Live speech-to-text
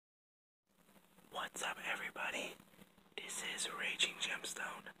What's up, everybody? This is Raging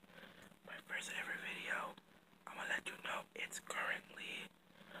Gemstone. My first ever video. I'm gonna let you know it's currently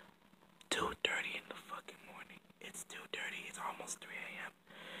 2:30 in the fucking morning. It's 2:30. It's almost 3 a.m.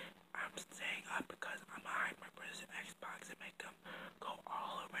 I'm staying up because I'm behind my brother's Xbox and make him go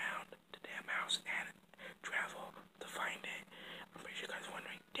all around the damn house and travel to find it. I'm pretty sure you guys are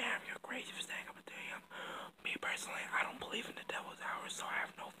wondering, damn, you're crazy for staying up at 3 a.m. Me personally, I don't believe in the devil's hour, so I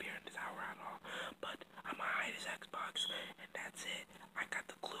have no fear in this hour at all. But I'm behind his Xbox, and that's it. I got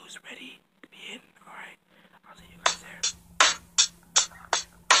the clues ready to be hidden. Alright, I'll see you guys there.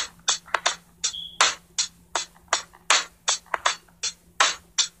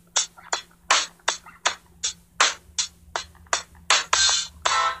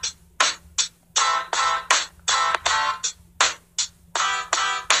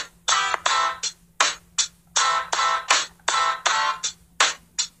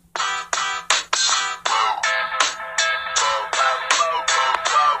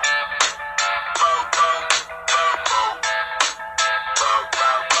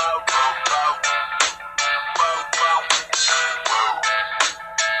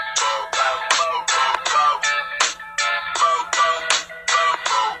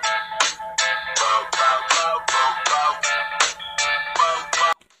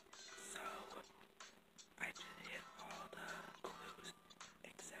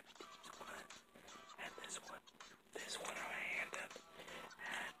 This one on my hand up,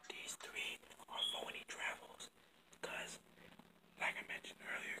 and these three are phony travels, because, like I mentioned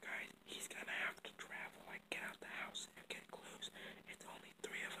earlier, guys, he's gonna have to travel, like, get out the house and get clues. It's only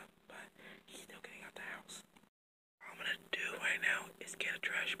three of them, but he's still getting out the house. What I'm gonna do right now is get a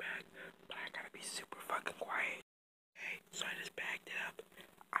trash bag, but I gotta be super fucking quiet. Okay, so I just bagged it up.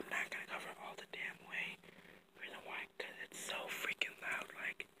 I'm not gonna cover all the damn way. Reason why? Because it's so freaking loud,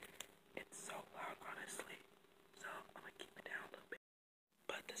 like, it's so loud, honestly. So I'm gonna keep it down a little bit.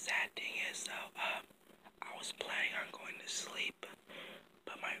 But the sad thing is, though, I was planning on going to sleep,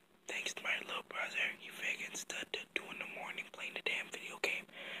 but thanks to my little brother, he figured instead of doing the morning playing the damn video game,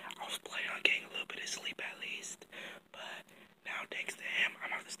 I was planning on getting a little bit of sleep at least. But now, thanks to him,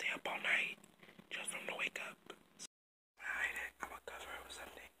 I'm gonna have to stay up all night just for him to wake up. So when I hide it, I'm gonna cover it with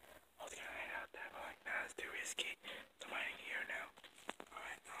something. I was gonna hide out there, but like, nah, it's too risky. So I'm hiding here now.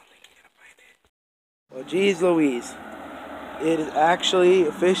 Alright, I don't think you're gonna find it. Well, geez Louise. It is actually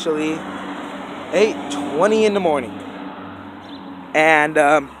officially 8:20 in the morning. And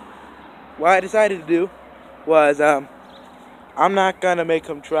what I decided to do was I'm not gonna make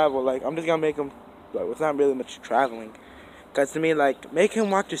him travel. Like, I'm just gonna make him, like, it's not really much traveling. Because to me, like, make him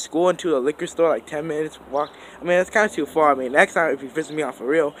walk to school and to a liquor store, like 10 minutes walk. I mean, that's kind of too far. I mean, next time if he pisses me off for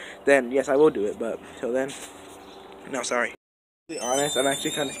real, then yes, I will do it. But till then, no, sorry. To be honest, I'm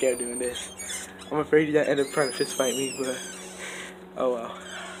actually kind of scared doing this. I'm afraid he'd end up trying to fist fight me, but oh well.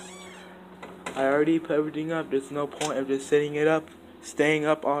 I already put everything up. There's no point of just sitting it up, staying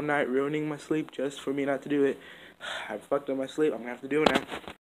up all night, ruining my sleep just for me not to do it. I fucked up my sleep. I'm gonna have to do it now.